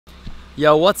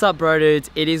Yo, what's up bro dudes?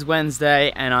 It is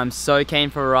Wednesday and I'm so keen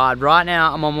for a ride. Right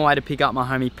now I'm on my way to pick up my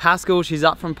homie Pascal. She's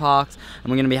up from Parks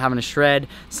and we're going to be having a shred.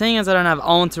 Seeing as I don't have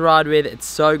Owen to ride with, it's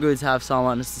so good to have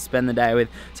someone just to spend the day with.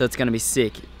 So it's going to be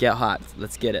sick. Get hyped.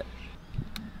 Let's get it.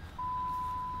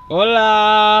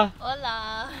 Hola!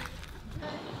 Hola!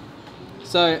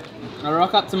 So I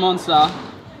rock up to Monster,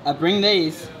 I bring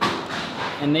these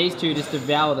and these two just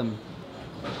devour them.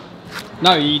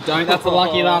 No you don't, that's the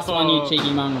lucky last one, you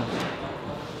cheeky mongrel.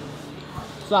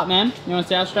 What's up, man? You want a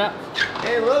sour strap?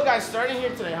 Hey, little guy's starting here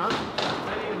today, huh?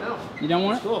 I didn't even know. You don't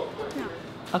want it? Cool. No.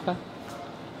 Okay.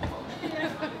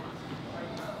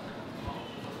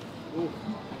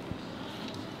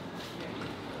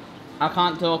 I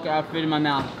can't talk, I have food in my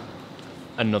mouth.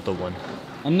 Another one.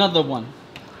 Another one.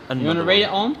 You want to read it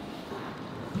on?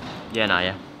 Yeah, nah,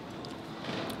 yeah.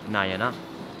 Nah, yeah, nah.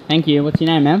 Thank you. What's your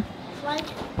name, man?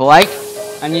 Blake. Blake.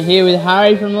 And you're here with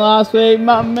Harry from last week,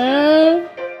 my man.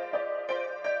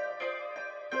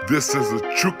 This is a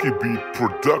CHUKI beat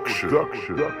production.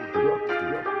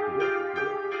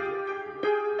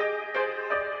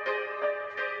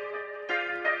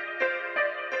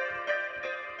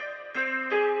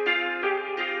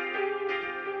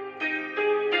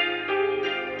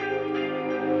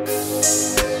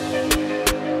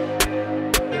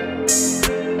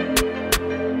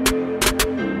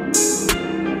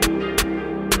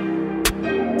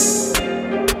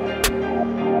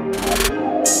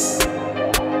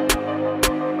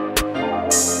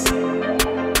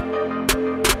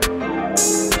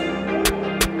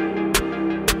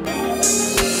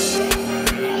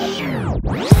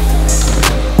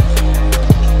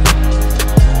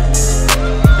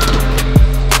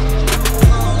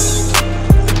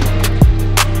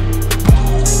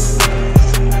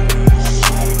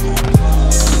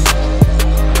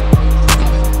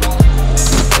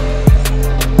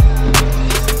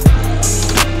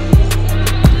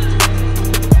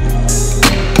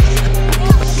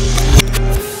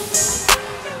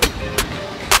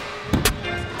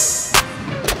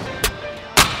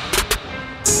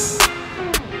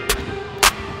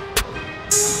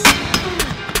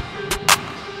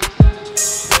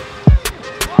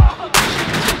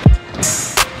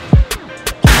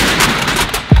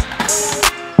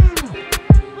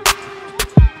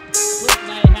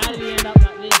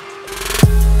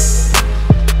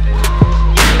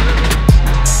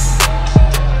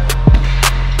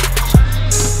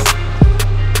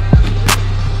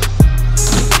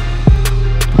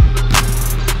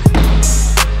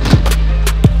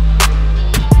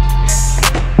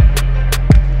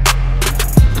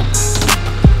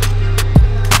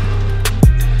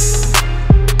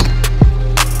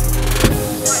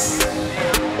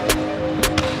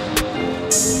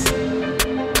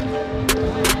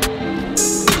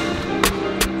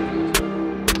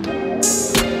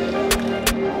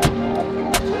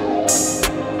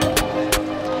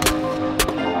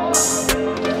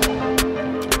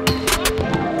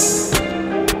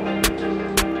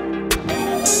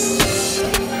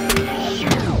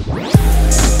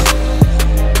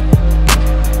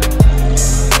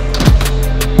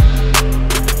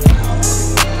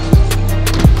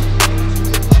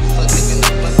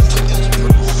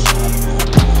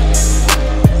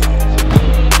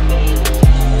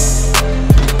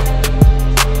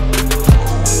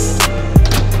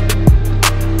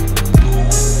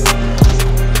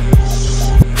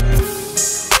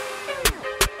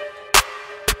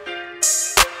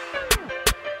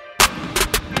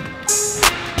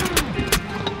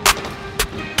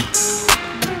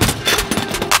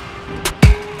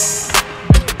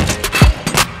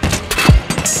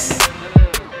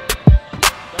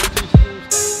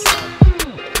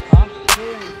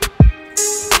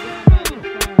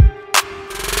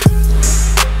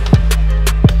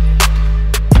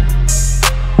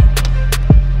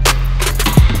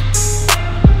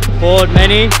 Board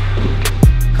many,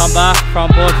 come back,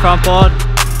 front board,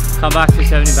 come back to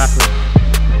 70 backward.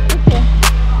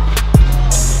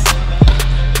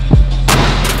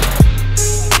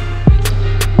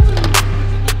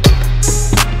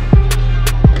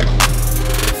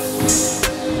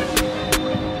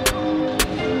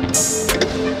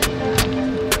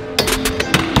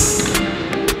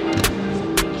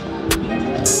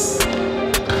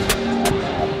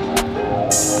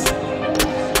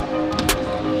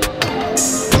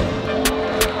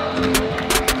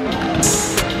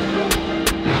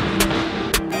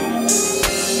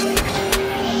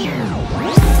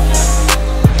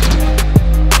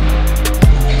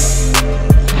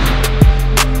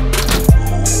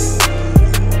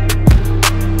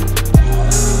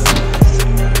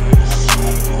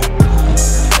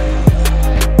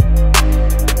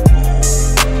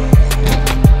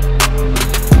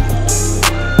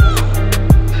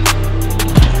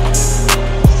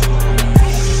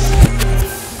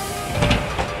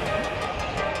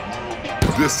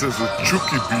 This is a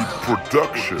CHUKI Beat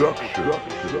production.